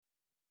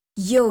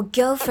Your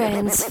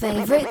girlfriend's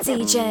favorite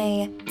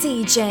DJ,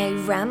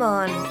 DJ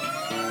Ramon.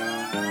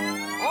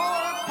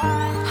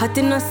 Hot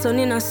in the sun,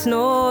 in the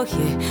snow,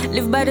 yeah.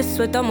 Live by the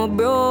sweat of my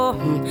bro.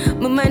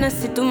 My mind I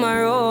see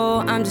tomorrow.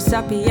 I'm just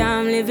happy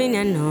I'm living,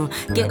 you know.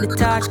 Get the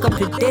touch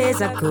couple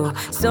days ago.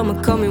 Summer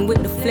coming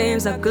with the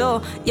flames that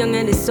glow. Young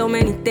and there's so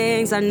many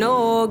things I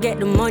know. Get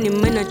the money,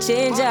 me no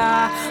change,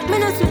 me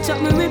no switch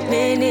up, me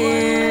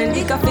remaining.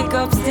 The coffee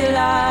cup still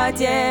hot,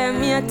 yeah.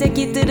 Me I take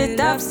it to the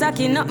top,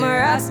 stacking up my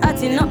ass,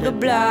 hotting up the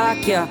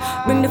block,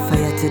 yeah. Bring the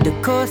fire to the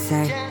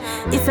coastside.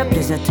 It's a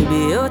pleasure to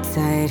be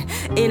outside.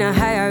 In a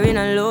high or in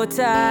a low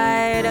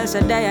tide, El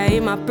Shaddai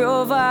in my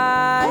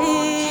provide.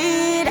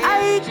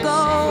 I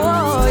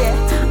go, yeah.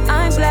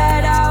 I'm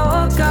glad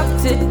I woke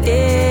up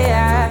today,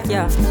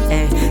 yeah.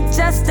 Hey.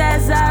 Just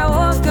as I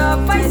woke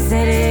up, I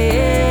said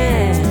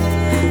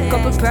it.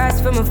 Couple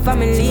prayers for my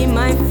family,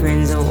 my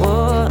friends,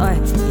 oh,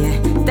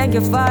 yeah. Thank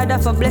you, Father,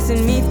 for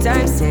blessing me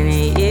times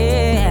 10,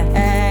 yeah.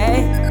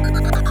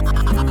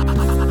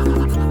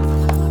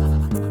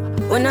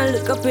 When I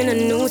look up in a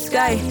new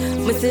sky,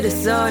 me see the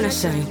sun I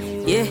shine.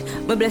 Yeah,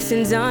 my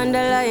blessings on the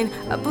line.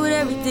 I put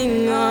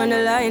everything on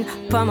the line.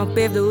 Palm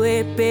pave the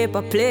way,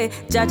 paper play.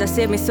 Jaja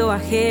saved me, so I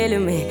hail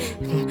me.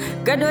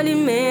 God only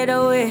made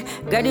a way.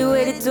 God he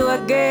waited to a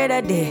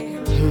greater day.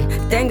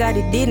 Thank God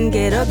it didn't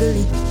get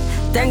ugly.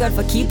 Thank God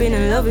for keeping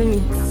and loving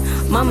me.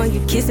 Mama, you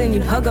kiss and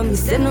you hug on me.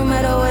 Said no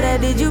matter what I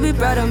did, you be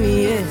proud of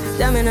me, yeah.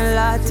 That meant a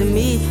lot to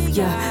me,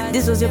 yeah.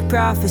 This was your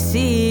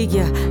prophecy,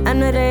 yeah. I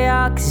know they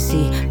all can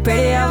see. Pray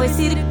they always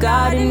see the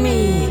God in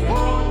me.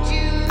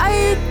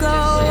 I go,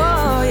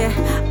 oh, yeah.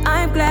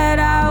 I'm glad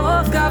I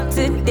woke up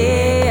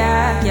today,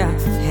 yeah.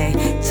 Hey,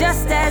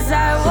 just as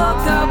I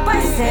woke up,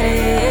 I said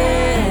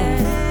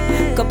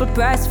it. Couple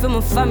prayers for my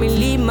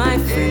family, my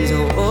friends,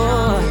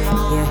 oh,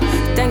 yeah.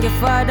 Thank you,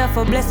 Father,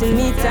 for blessing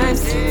me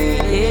times 2,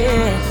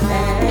 yeah.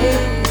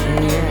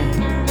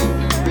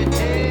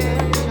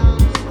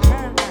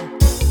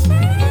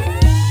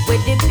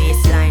 With the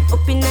baseline,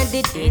 up in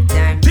the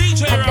daytime.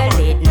 Had a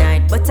late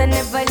night, but I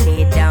never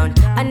lay down.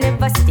 I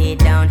never stay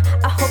down.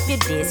 I hope your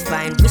day's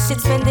fine. We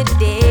should spend the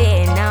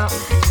day now.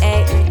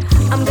 Hey,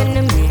 I'm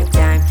gonna make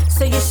time,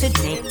 so you should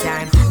make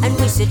time. And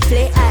we should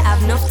play. I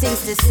have enough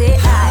things to say.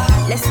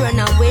 Let's run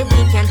away.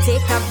 We can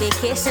take a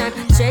vacation.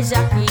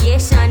 Treasure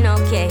creation,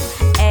 okay.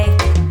 Hey,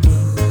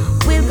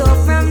 we'll go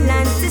from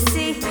land to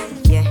sea.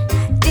 Yeah,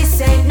 this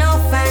ain't no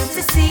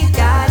fantasy,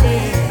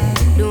 darling.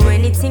 Do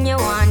anything you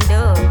want,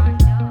 do.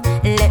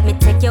 Let me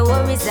take your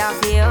worries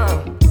off you.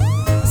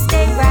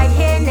 Stay right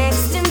here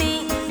next to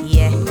me.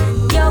 Yeah,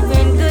 you're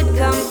in good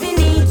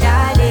company,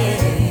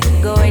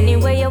 darling. Go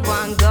anywhere you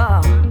want,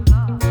 go.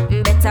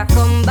 Better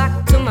come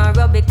back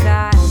tomorrow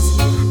because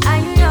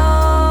I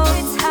know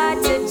it's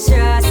hard to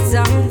trust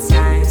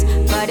sometimes,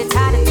 but it's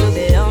harder to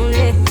be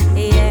lonely.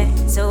 Yeah,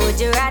 so would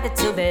you rather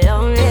to be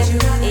lonely?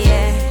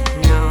 Yeah,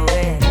 no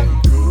way.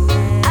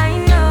 I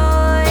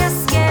know you're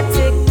scared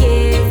to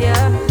give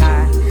your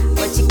heart,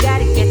 but you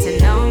gotta get to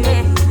know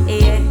me.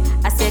 Yeah,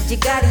 I said you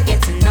gotta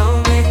get to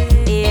know me.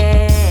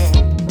 Yeah.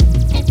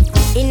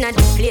 Inna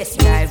the place,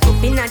 drive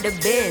up inna the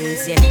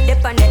Benz, yeah.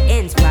 Dip on the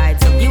ends,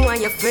 vibes up, you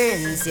and your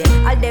friends,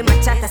 yeah. All them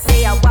a chat, I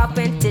say I walk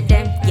into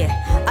them,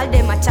 yeah. All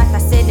them a chat, I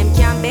say them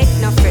can't make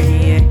no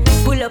friend,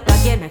 yeah. Pull up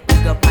again, I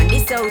pick up on the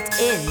south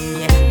end,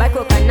 yeah. Buy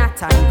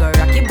coconut and go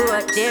rocky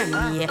boat them,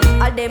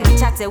 yeah. All them a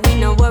chat, say we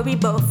no worry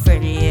about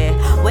friend, yeah.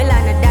 Well, I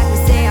know that we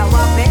say I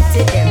walk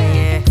into them,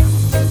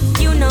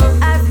 yeah. You know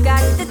I've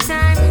got the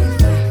time,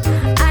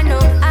 I know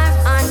I'm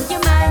on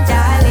your mind,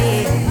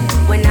 darling.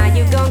 When are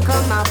you gon'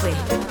 come my way?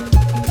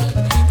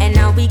 And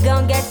now we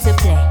gon' get to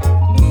play.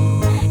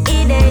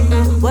 It ain't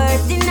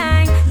worth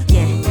denying,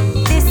 yeah.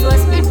 This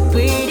was me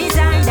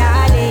pre-designed,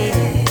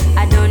 darling.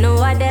 I don't know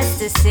what else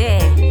to say,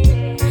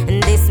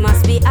 and this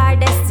must be our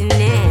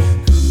destiny.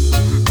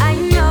 I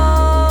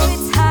know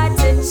it's hard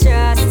to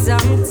trust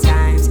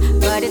sometimes,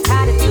 but it's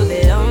harder to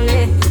be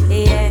lonely,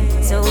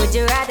 yeah. So would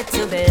you rather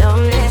to be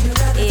lonely?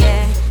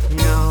 Yeah,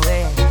 no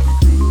way.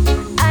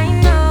 I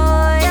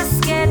know you're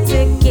scared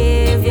to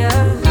give your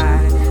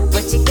heart,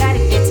 but you gotta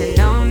get to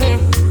know me.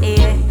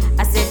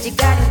 You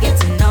gotta get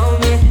to know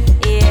me,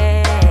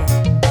 yeah.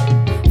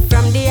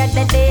 From the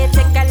other day, you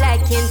take a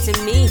liking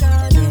to me,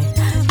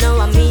 yeah. Now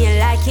I'm me a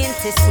liking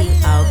to see.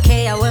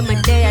 Okay, I wear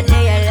my day, I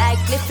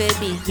likely to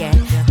be, yeah.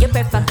 You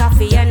prefer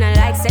coffee and I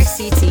like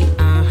sexy tea,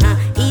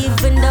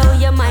 Even though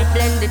you might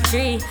blend the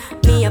tree,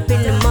 me up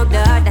in the mug,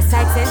 the other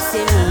side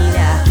sensing me,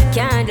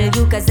 can't handle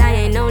you cause I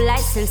ain't no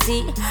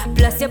licensee.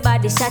 Plus your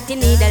body shot, you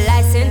need a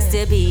license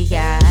to be,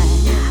 yeah.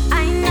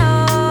 I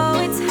know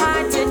it's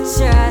hard to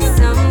trust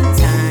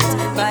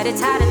sometimes, but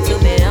it's harder to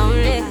be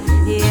lonely,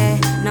 yeah.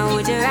 Now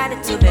would you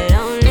rather to be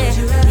lonely,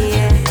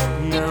 yeah,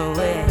 no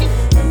way.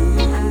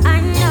 I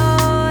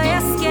know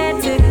you're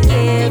scared to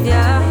give your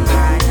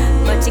heart,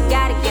 but you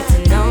gotta get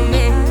to know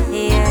me,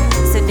 yeah.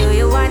 So do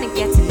you wanna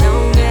get to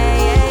know me,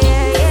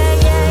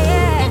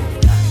 yeah.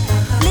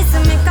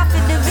 Listen, me copy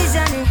the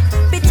vision,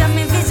 picture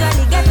me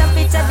visually, get a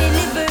picture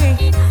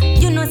delivery.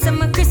 You know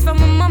some Chris from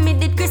my mommy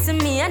did Chris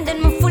and me, and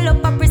then my full pull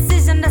up a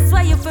precision, that's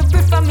why you feel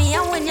prefer me.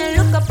 And when you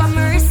look up at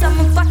my wrist, I'm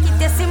a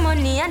pocket, you see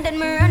money. And then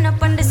me run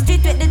up on the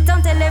street with the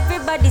town, tell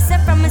everybody.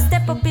 Step from a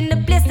step up in the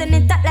place, and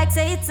it talk like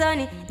say it's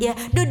sunny. Yeah,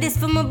 do this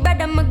for my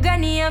brother, my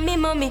granny, and me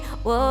mommy.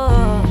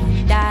 Whoa,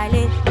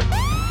 darling.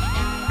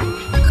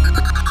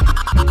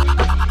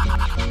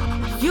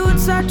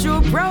 Youths are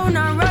too brown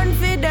and run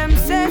for them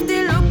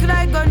safety. Look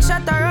like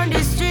gunshot around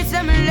the streets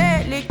them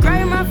lately.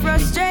 Crime and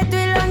frustrate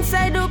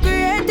alongside who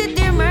created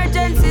the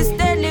emergency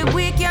steadily.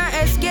 We can't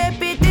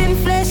escape it.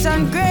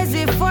 Inflation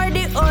crazy for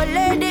the old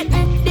lady.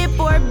 The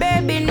poor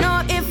baby,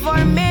 no if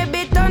or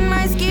maybe. Turn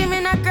my scheme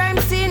in a crime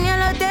scene,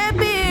 yellow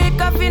tape it.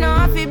 Coffee no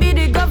have to be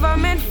the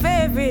government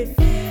favorite.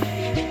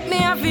 Me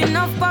have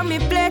enough for me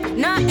plate.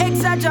 Not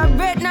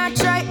exaggerate, not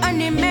try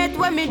animate.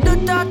 When me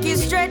do talk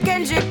is straight.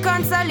 Kendrick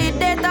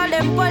consolidate. All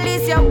them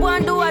police you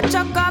want do a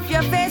chuck off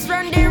your face.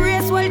 Run the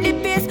race, hold the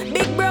pace.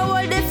 Big bro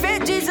hold the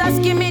faith. Jesus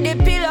give me the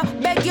pillow.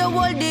 Beg you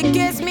hold the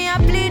case. Me a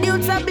bleed,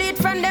 youths a bleed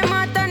from them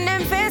heart and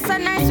them face.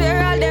 And I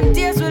swear all them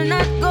tears will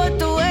not go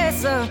to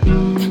waste.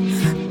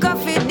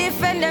 Coffee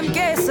defend them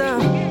case.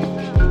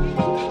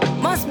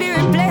 Must be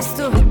replaced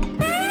too.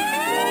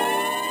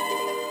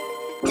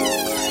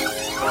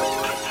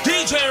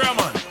 DJ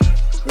Ramon.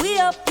 We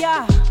up,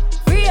 yeah,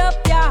 free up,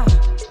 yeah.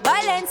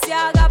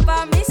 Balenciaga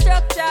for me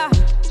structure.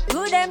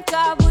 Good them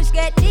car, bush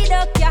get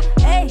deduct, yeah.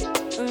 Hey,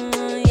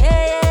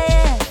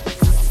 yeah.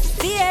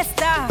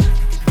 Fiesta,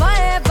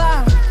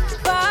 forever,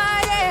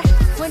 party,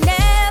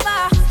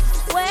 whenever,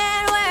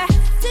 when we're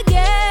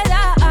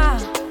together.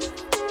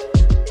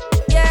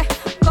 Yeah,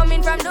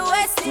 coming from the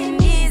West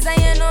Indies, and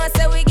you know,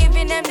 so we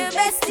giving them the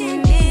best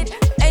indeed.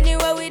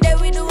 Anywhere we there,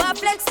 we do a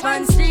flex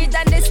on street,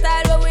 and the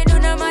style what we do,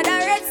 no matter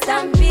red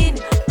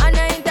stampede. And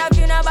I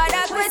interview nobody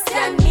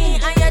question me,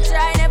 and you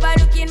try never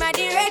look in my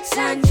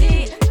direction.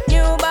 G,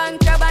 new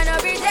bank crab and no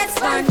reject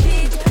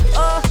bandit.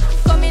 Oh,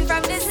 coming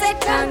from the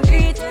set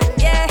concrete,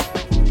 yeah.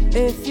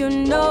 If you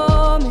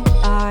know me,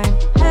 I'm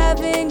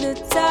having the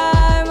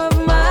time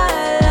of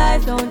my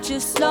life. Don't you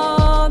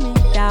slow me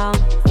down,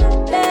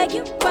 beg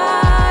you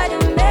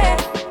pardon me.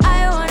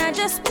 I wanna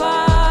just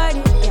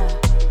party, yeah.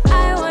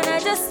 I wanna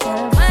just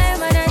tell my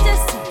man,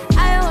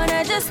 I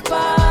wanna just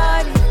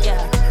party,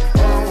 yeah.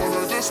 I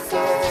wanna just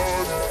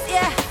party,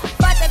 yeah.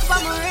 Patek for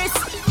my wrist,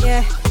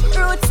 yeah.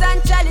 Roots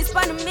and chalice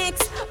for the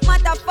mix.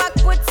 Matter of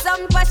fact, put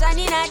some passion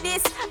in a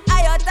this.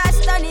 I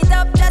touch, turn it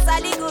up just a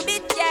little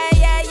bit, yeah.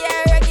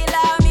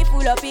 Regular, me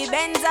full up the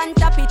Benz and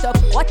tap it up.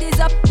 What is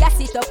up? Gas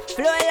it up,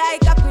 flow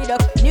like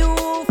aqueduct. New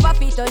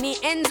faffy, Tony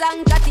ends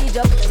and cut it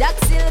up. Jack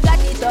still got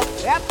it up,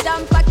 wrapped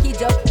and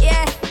package up,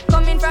 yeah.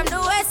 Coming from the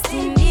West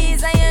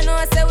Indies, and you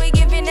know, so we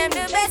giving them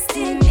the best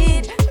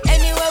indeed.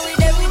 Anywhere we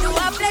there, we do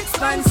a flex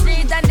on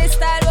street, and the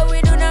style what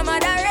we do, no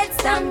matter red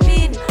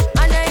stampede.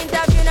 And I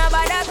interview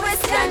nobody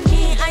question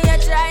me, and you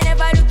try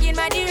never look in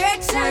my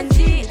direction.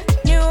 G,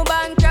 new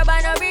bank crab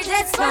and no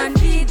reject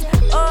bandit.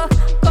 Oh,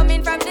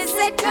 coming from the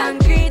set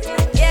concrete,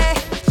 yeah.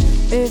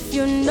 If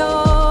you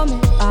know me,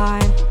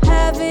 I'm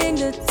having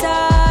the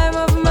time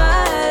of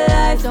my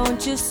life.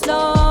 Don't you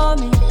slow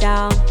me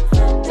down,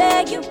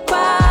 beg you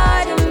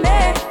pardon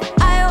me.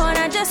 I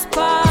wanna just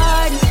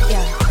party,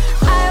 yeah.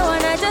 I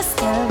wanna just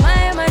tell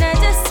my man,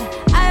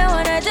 I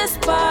wanna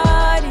just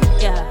party,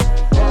 yeah.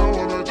 I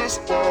wanna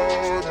just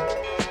party.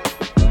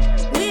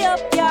 We up,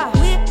 yeah.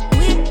 We,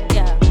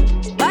 yeah.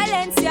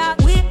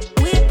 Balenciaga, we,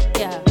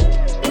 yeah.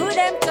 Do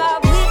them car,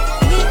 we,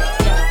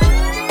 yeah.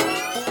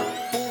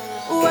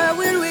 Where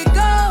will we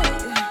go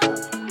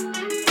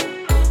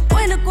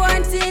when the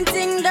quarantine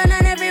thing done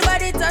and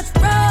everybody touch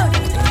road?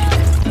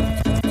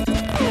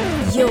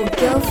 Your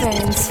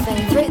girlfriend's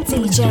favorite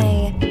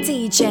DJ,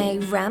 DJ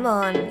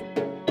Ramon.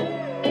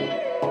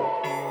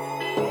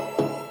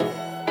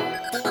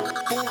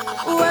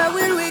 Where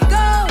will we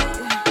go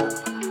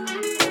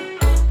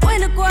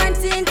when the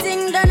quarantine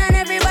thing done and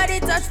everybody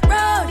touch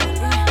road?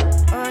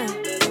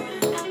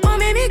 Oh,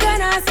 maybe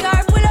gonna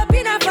start pull up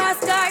in a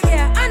fast car,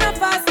 yeah. And a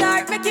fast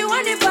start make you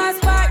want the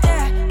fast part,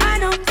 yeah. I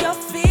know you're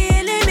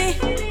feeling me,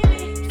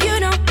 you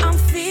know I'm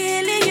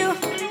feeling you.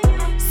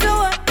 So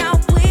what now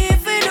we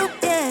feel do,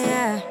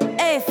 yeah.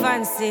 Hey,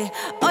 fancy,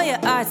 oh your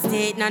heart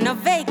state, now no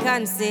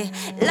vacancy.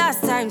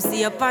 Last time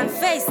see up on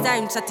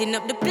FaceTime, chatting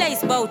up the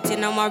place, bout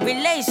in our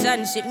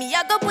relationship. Me,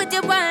 I go put you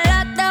on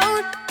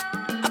lockdown.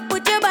 I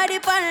put your body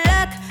on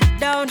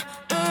lockdown.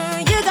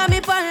 You got me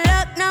on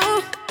lock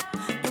now.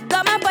 You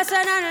got my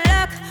passion on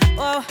lock.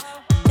 Oh,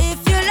 if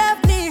you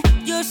love me,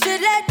 you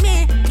should let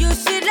me. You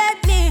should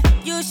let me.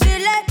 You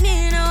should let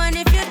me know. And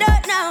if you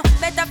don't know,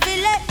 better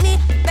feel let me.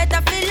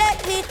 Better feel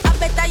let me. I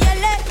better you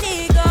let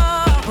me go.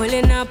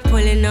 Pulling up,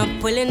 pulling up,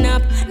 pulling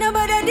up.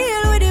 Nobody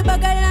deal with the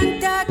bagel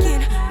and talking.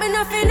 Me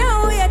nothing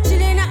now, we are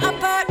chilling in an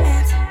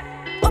apartment.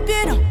 Hope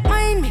you don't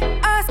mind me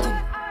asking,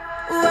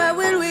 where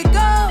will we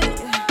go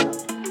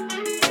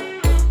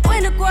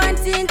when the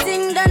quarantine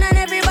thing done and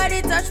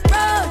everybody touch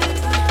road?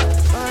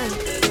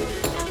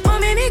 Oh,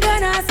 maybe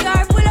gonna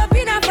start pull up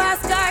in a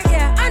fast car,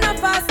 yeah. And a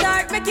fast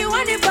start make you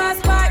want the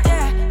fast part,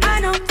 yeah. I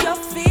know you're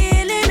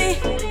feeling me,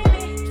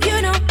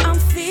 you know I'm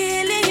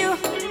feeling you.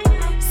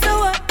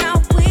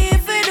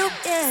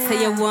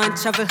 you want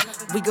travel,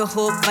 we go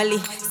Hope Valley.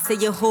 Say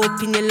you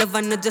hope in your love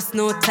and not just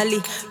no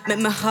tally. Make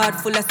my heart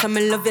full of some,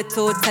 I love you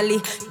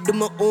totally. Do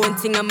my own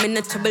thing, I'm in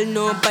no trouble,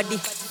 nobody.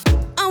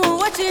 I'm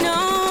watching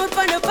out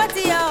for the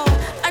party out.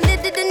 And they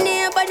didn't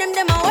hear by them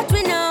I watch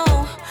me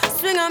now.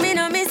 Swing on me,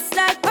 no miss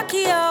like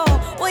Pacquiao.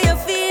 What you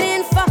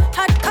feeling for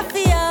hot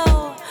coffee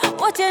out?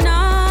 Watch you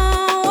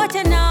now, watch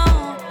you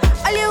now.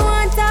 All you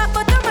want talk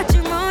but how much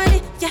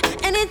money. Yeah,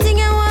 anything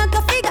you want,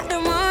 coffee got the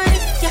money.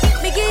 Yeah,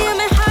 me give you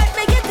my heart,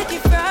 make you take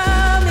it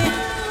from me.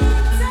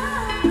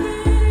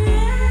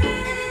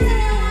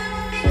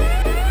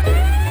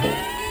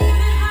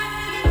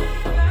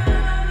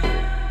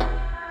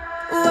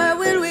 Where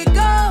will we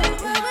go?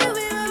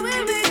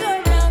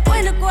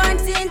 When the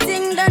quarantine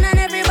thing done and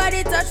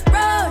everybody touch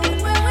road.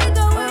 Where we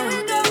go,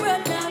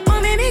 road.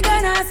 Mommy, me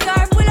gonna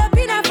start, pull up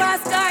in a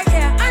fast car,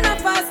 yeah. And a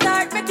fast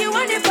start, make you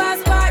want the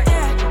fast part,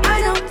 yeah.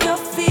 I know you're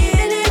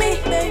feeling me,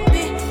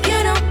 baby. You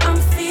know I'm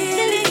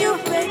feeling you,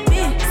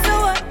 baby. So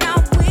what now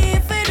we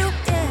for do,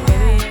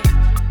 yeah.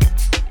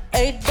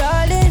 Hey,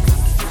 darling,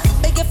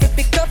 beg you for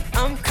pick up,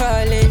 I'm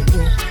calling,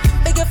 yeah.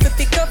 Beg you for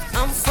pick up,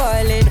 I'm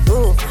falling,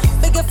 ooh.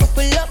 Beg you for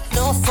pull up,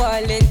 no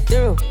falling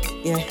through,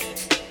 yeah.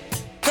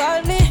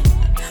 Call me,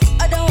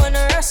 I don't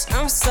wanna rush,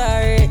 I'm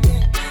sorry,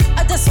 yeah.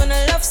 I just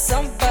wanna love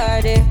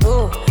somebody,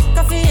 ooh.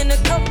 Coffee in the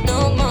cup,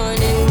 no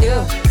morning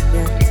dew,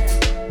 yeah.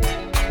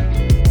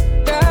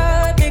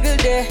 God, big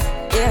day,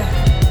 yeah.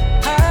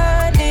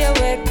 Hardly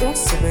awake, boom,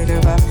 me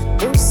never,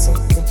 boom,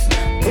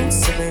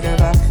 me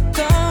never.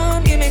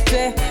 Come give me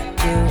play,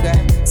 you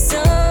got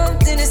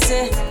something to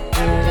say,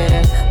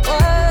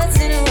 what's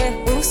in the way,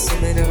 boom,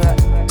 me never.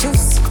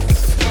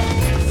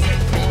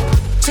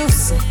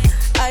 Juicy,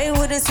 I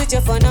wouldn't switch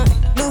up for nothing,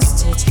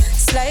 loose change.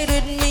 Slide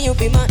with me, you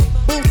be mine,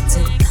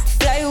 booting.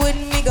 Fly with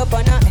me, go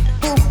on nothing,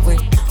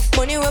 moving.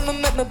 Money when me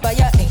make me buy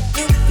a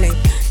new plane.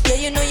 Yeah,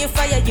 you know you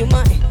fire, you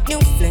my new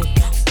flame.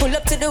 Pull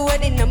up to the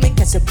wedding and me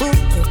catch a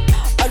bouquet.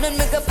 All when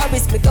me go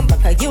Paris, me come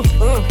back at you.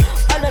 All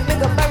when me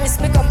go Paris,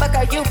 me come back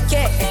at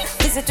UK.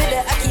 Visit to the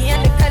Aki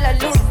and the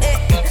Callaloo,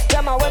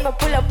 Drama when me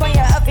pull up on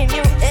your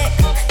avenue,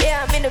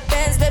 Yeah, I'm in the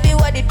Benz, baby,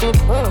 what it do?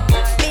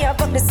 Me I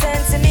fuck the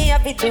sense and me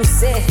happy to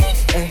say,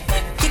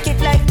 Kick it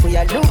like we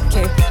are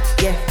looking,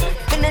 yeah.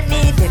 Me no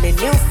need any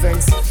new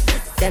friends.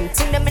 Them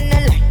thing them in the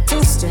light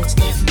too strange,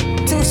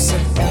 too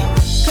shit.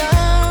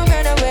 Come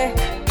run away,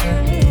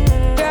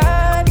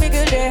 God me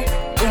good day,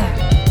 yeah.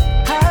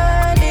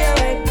 Hardly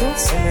awake,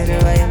 boots me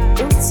never, yeah.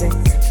 Boots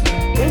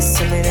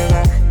me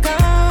never.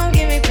 Come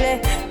give me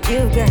play,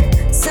 you got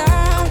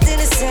something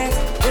to say,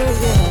 yeah.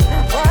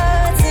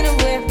 What's in the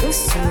way,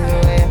 boots me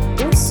never, yeah.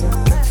 Boots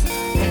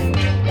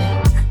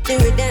the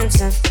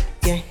redemption,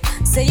 yeah.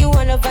 Say you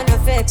want love and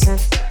affection,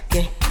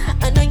 yeah.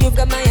 I know you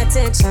got my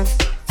attention,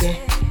 yeah.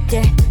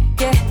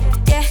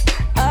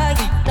 Oh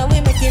yeah, now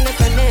we making a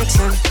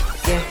connection,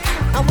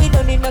 yeah. And we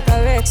don't need no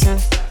correction,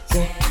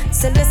 yeah.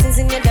 Send blessings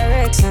in your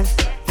direction,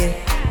 yeah.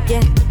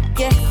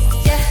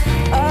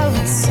 Oh,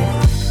 so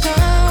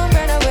come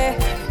run away,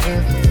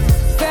 yeah.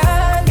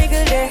 Grab me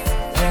good day,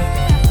 yeah.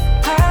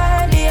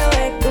 Hardly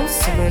awake,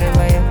 oops, me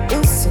never, yeah.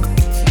 Oops, me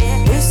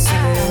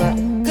never.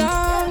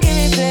 Come give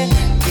me play,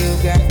 you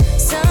got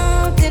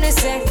something to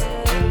say,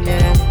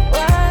 yeah.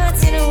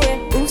 What's in the way,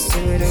 oops,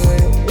 me never,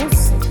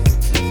 oops.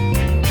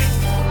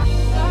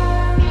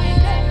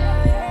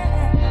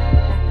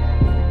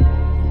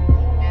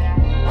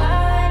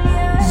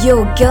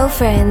 Your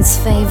girlfriend's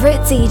favorite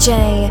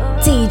DJ,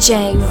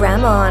 DJ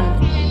Ramon.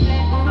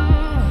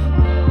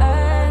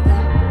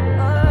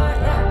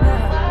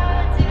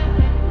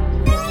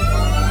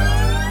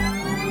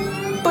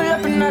 Pull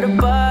up another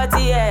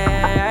party,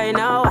 yeah. I ain't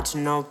not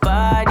watching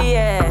nobody,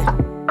 yeah.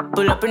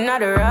 Pull up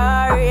another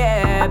Rari,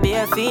 yeah.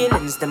 Bare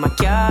feelings that I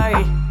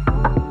carry.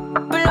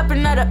 Pull up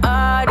another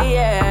Audi,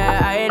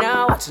 yeah. I ain't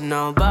not watching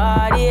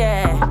nobody,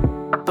 yeah.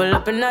 Pull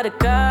up another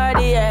card,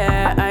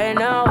 yeah. I ain't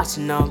not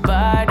watching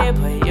nobody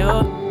but you.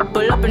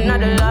 Pull up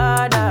another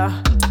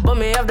ladder. But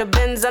me have the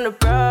Benz and the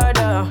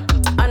Prada.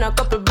 And a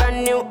couple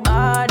brand new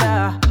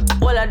order.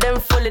 All of them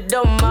fully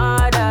don't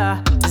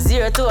matter.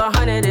 0 to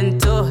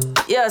 102.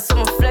 Yeah, so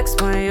I'ma flex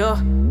on you.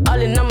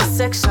 All in on my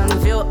section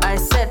view, I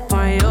set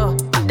on you.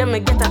 Then me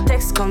get a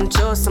text come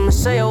true, so I'ma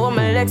show you what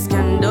my legs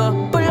can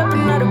do. Pull up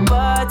another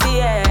party,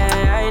 yeah.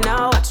 I ain't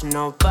not watching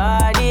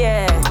nobody,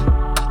 yeah.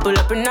 Pull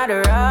up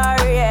another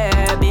Rari,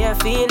 yeah. Bare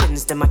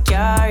feelings that I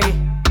carry.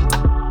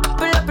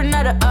 Pull up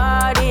another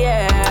Audi,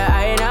 yeah.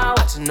 I ain't not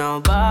watching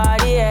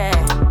nobody, yeah.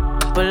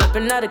 Pull up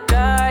another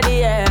card,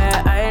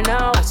 yeah. I ain't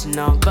not watching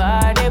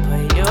nobody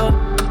but you.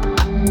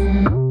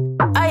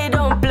 I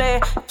don't play,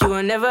 you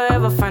will never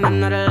ever find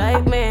another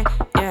like me,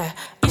 yeah.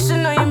 You should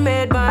know you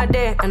made my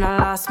day, and I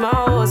lost my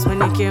horse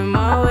when you came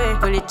my way.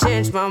 Really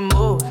changed my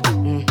mood,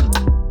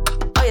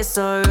 Oh, you're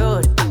so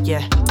rude,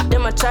 yeah.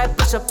 Them I try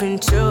push up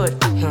intrude,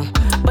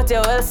 but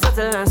you're well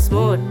subtle and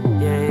smooth,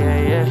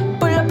 yeah.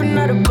 Pull up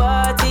another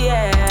party,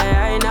 yeah.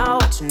 I ain't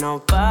not watching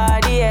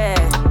nobody,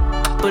 yeah.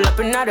 Pull up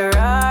another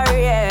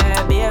Rari,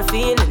 yeah. Bare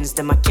feelings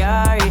that I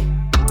carry.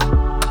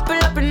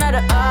 Pull up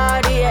another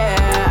Audi,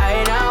 yeah. I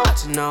ain't not watching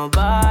watching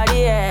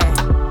nobody, yeah.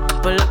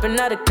 Pull up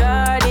another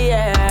car,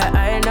 yeah.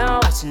 I ain't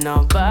not watching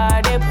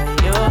nobody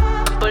but you.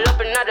 Pull up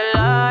another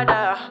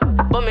ladder,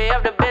 but me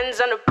have the Benz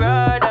and the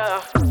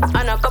Prada,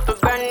 and a couple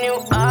brand new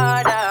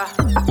order.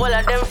 All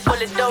of them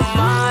fully don't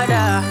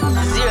matter.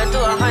 0 to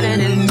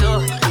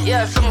 102,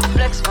 yeah. Some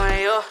flex on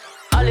you.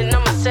 All in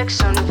on my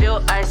section view,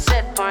 I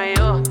set on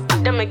you.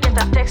 Then me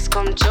get a text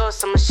come true,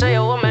 so I'ma show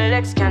you what my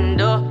legs can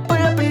do. Pull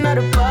up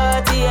another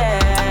party, yeah.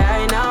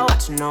 I ain't not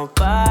watching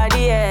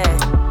nobody, yeah.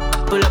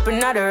 Pull up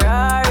another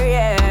Rari,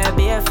 yeah.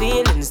 Bare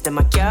feelings that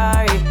I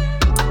carry.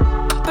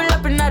 Pull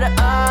up another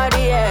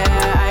Audi, yeah.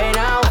 I ain't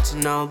not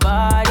watching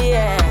nobody,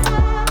 yeah.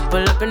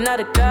 Pull up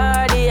another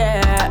Cardi,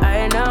 yeah. I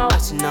ain't not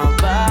watching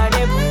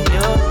nobody but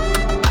you.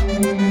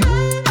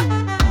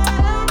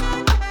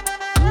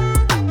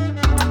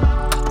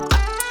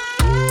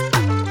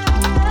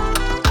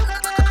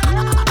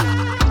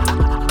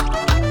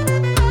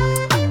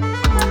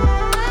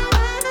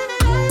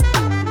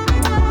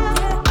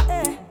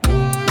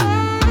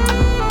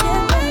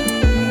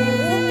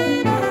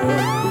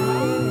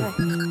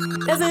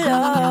 Level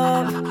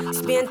up,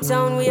 Spain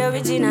town, we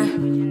original.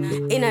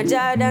 In a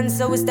Jordan,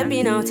 so we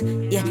stepping out.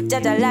 Yeah,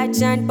 Jaja light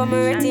shine for my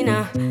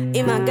retina.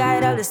 In my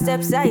guide, all the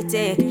steps I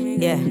take.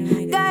 Yeah,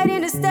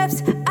 guiding the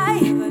steps I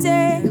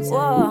take.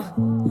 Whoa,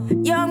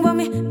 young but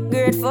me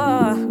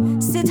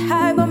grateful. Sit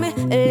high but me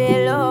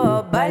lay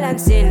low.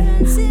 Balancing.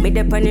 Me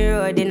dep on the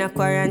road in a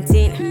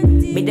quarantine.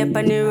 Me dep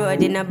on the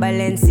road in a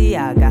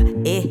Balenciaga.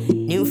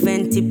 New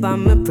Fenty pa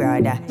me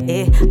Prada.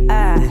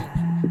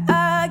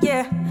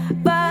 Yeah,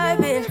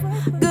 vibing,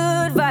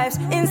 good vibes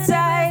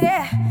inside,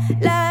 yeah.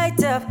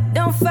 Light up,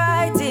 don't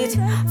fight it.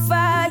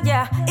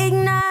 Fire,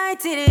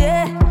 ignite it,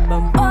 yeah.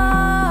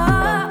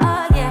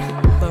 Oh, yeah.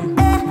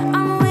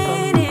 I'm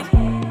with it.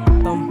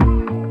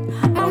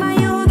 Mama,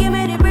 you give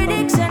me the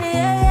prediction,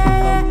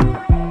 yeah.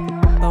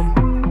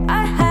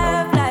 I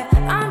have life,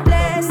 I'm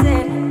blessed,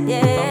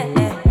 yeah.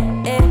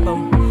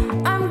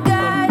 I'm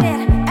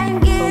guided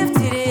and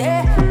gifted,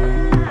 yeah.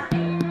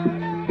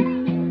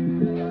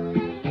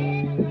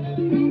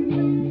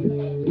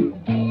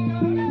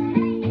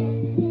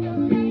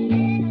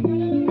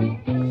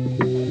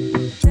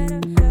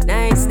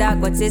 Dark,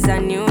 but it's a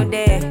new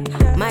day.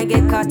 Might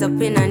get caught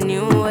up in a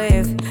new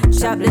wave.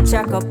 Chop the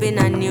track up in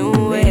a new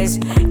ways.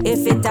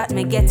 If it taught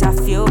me get a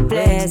few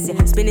plays,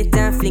 yeah. Spin it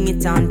and fling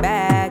it on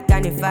back.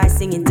 And if I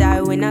sing it,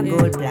 I win a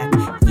gold plaque.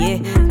 Yeah,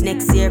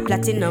 next year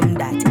platinum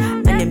that.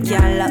 And them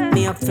can't lock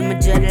me up from a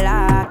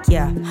dreadlock,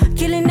 yeah.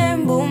 Killing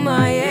them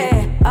boomer,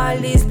 yeah. All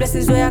these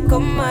blessings where I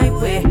come my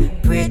way.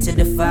 Pray to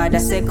the Father,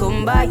 say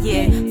come by,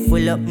 yeah.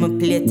 Full up my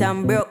plate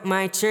and broke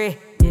my tray.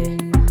 Yeah.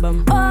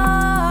 Bum. Oh,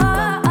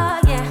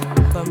 yeah.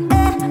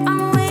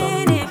 I'm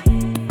with it.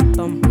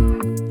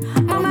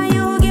 Mama,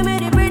 you give me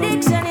the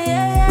prediction,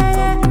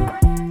 yeah.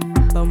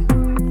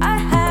 I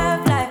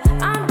have life,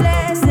 I'm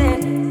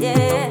blessed,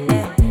 yeah.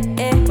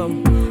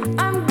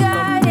 I'm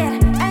guided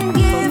and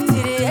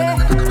gifted, yeah.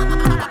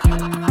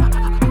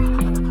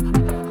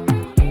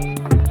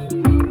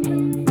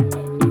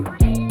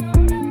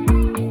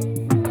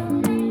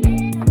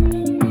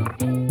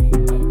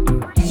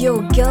 Your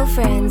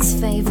girlfriend's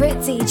favorite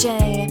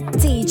DJ,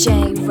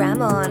 DJ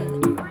Ramon.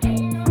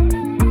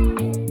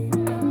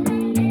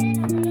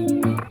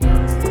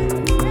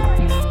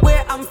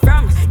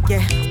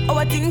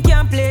 I think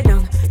can't play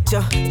down,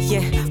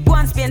 yeah. Go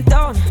and spend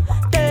town.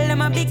 Tell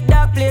them a big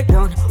dog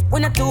playground. We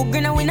not too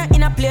green and we not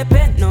in a play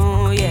pen,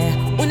 no,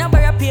 yeah. We not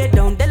bury a pay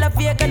down. They love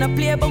you gonna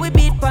play, but we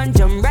beat pan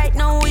jump. Right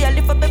now we a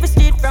lift up every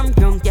street from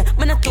ground, yeah.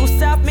 Me not too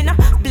soft, me not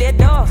play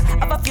dog.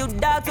 Have a few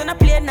dogs when I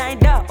play night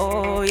dog,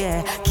 oh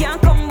yeah.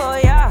 Can't come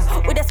boy, yeah.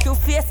 With a screw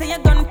face and your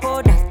gun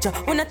powder, yeah.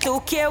 We not too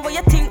care what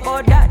you think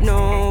about that,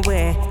 no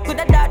way. Could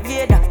a Darth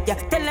Vader, yeah.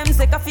 Tell them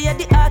say coffee at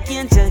the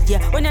archangel,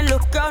 yeah. When you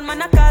look round,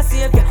 man I can't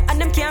save ya. And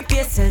them can't pay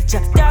yourself,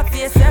 yeah. Talk for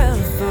yourself,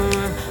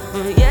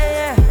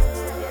 yeah.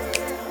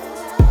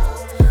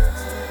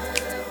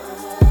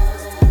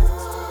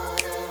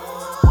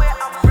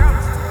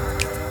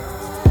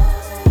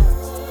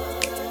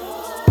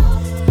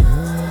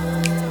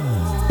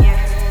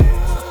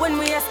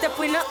 Step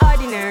we no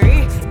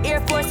ordinary. Air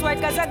Force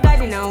white cause I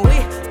got in a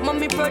way.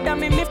 Mommy proud of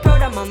me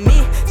proud of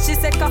mommy. She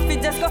said coffee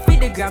just go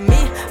feed the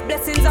Grammy.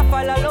 Blessings are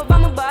fall all over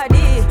my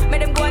body.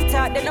 Make them go and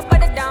talk, then I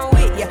put it down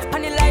with ya.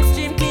 On the live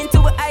stream clean to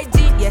a IG.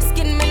 Yeah,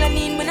 skin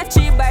melanin when I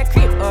tree by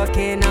creep.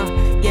 Okay now,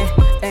 yeah,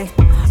 hey.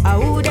 I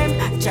who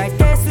them try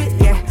test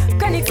with, yeah.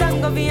 Chronic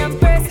song of and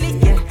Presley,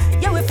 yeah.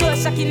 Yeah, we flow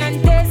shocking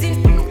and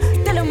dazing.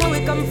 Tell them where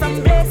we come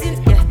from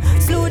blazing, yeah.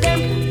 Slew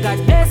them,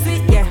 God bless we,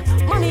 yeah.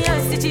 Mommy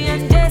and Stitchy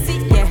and Jessie,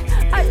 yeah.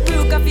 I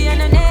brew coffee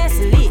and a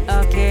Nestle.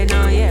 Okay,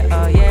 now, yeah,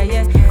 oh, yeah,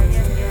 yeah.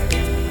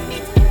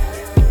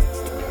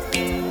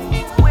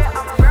 Where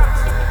I'm from.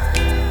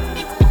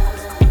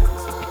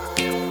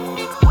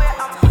 Where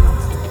I'm from.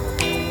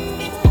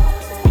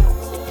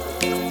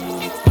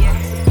 Yeah.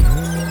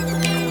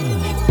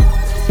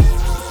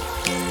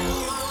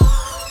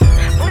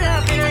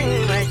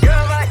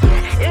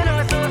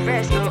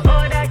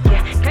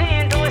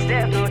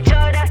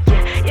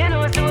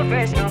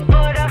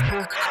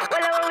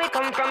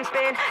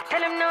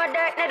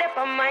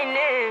 my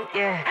name,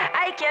 yeah.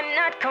 I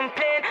cannot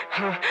complain,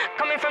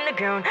 coming from the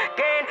ground,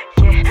 grain,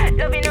 yeah.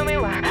 Love you know me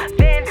what,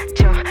 pain,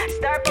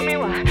 star for me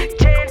what,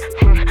 chain,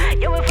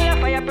 you will feel a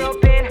fire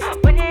propane.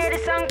 When you hear the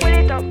song, pull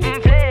it up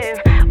and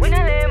flame. We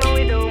not lame and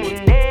we do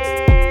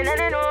mundane,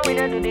 and I know we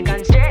not do the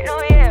constraint,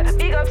 no yeah.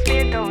 Big up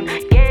Spear Town,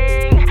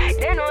 gang,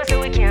 they know so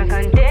we can't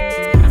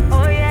contain.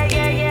 Oh yeah,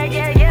 yeah, yeah,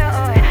 yeah, yeah,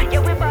 oh yeah. Yeah,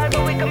 we ball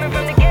but we coming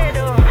from the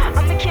ghetto.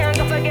 And me can't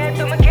go forget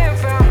where me came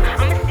from.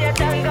 I'ma stay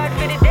thank God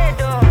for the dead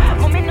though.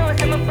 Mommy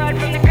knows I'm a part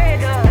from the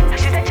cradle.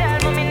 She's a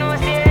child, mommy knows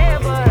she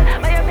able.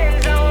 But your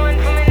Benz are one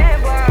for me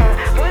neighbor.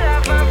 We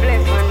laugh and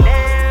flex on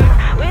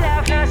them. We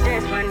laugh no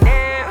stress on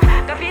them.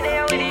 Coffee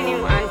there with the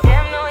new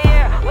anthem, no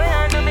yeah. Well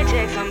I know me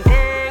check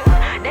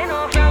something. They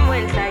know from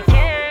whence I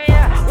came,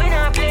 yeah. We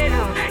not play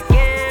no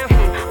game.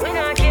 We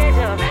not kid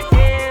up,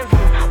 damn.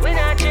 We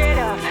not trade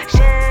off,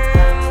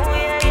 shame. Oh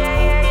yeah, yeah,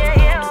 yeah,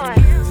 yeah,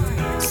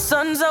 yeah.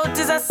 Sun's out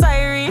is a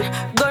siren.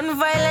 Gun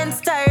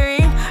violence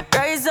tiring.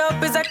 Rise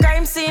up is a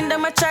crime scene.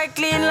 Them a try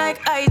clean like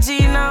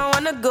IG. Now I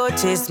wanna go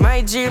chase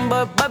my dream,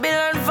 but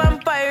Babylon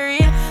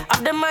vampiring.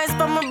 Of them eyes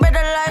for my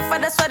better life,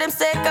 and that's why them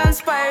stay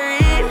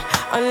conspiring.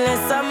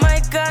 Unless I'm my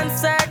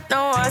concert,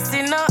 no I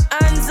see no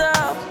hands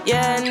up.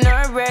 Yeah,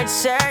 no red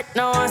shirt,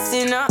 no I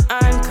see no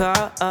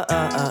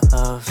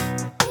handcuff.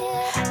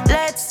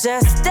 Let's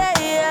just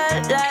stay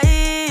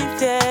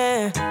alive,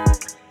 yeah.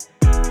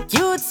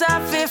 Youths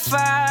have to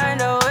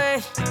find a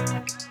way.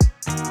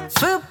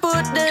 We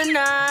put the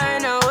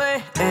 9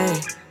 away,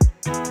 hey.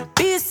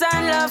 Peace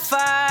and love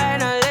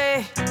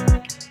finally.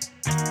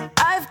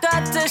 I've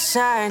got to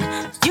shine,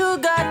 you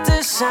got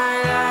to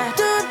shine like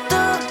doop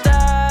doop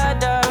da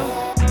da.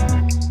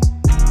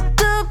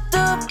 Doop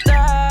doop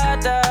da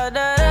da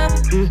da da.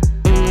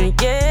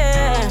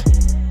 Yeah.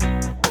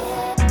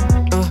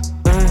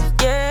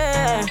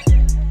 Yeah.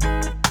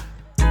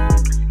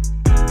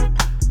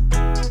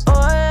 Oh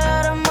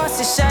Lord, I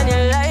must shine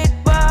your light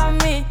by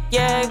me.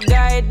 Yeah,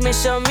 guide me,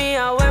 show me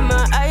how where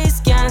my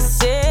eyes can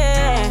see.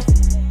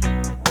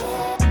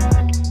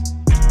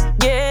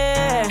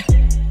 Yeah.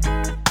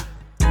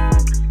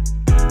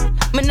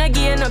 Me not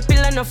give no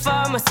pill and no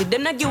pharmacy.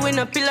 Them not give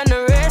no pill and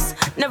no rest.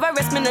 Never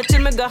rest me not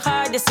till me go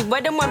hard. You see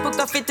why them want put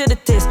coffee to the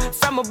taste.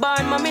 From a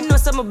barn, mommy know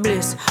some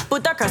bliss.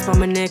 Put a cross on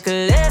my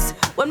necklace.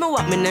 When me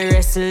walk, me no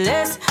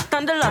restless.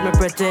 Thank the Lord me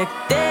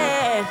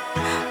protected.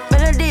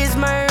 Melodies,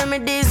 my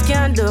remedies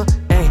can't do.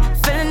 Hey,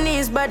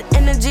 felonies, bad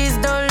energies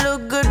don't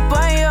look good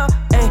for you.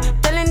 Hey,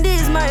 telling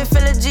these my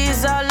fellow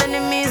G's, all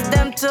enemies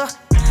them too.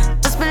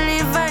 Just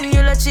believe and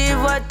you'll achieve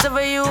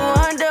whatever you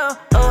want to.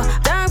 Oh,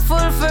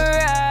 thankful for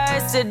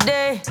us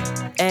today.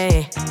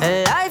 Hey,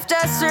 life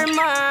just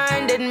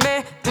reminded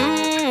me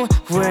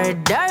where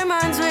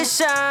diamonds will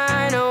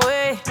shine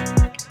away.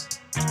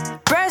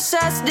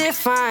 Precious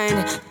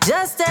defined,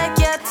 just take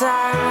your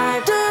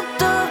time. Doop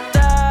doop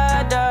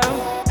da da.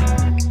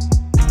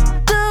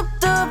 Doop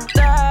doop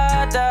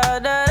da da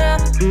da da.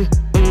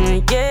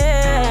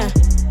 Yeah.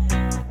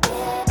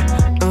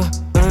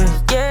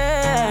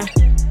 Yeah.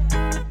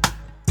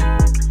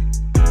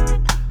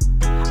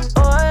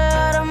 Oh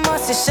Lord, I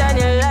must shine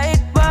your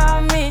light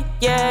by me.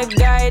 Yeah,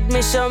 guide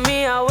me, show me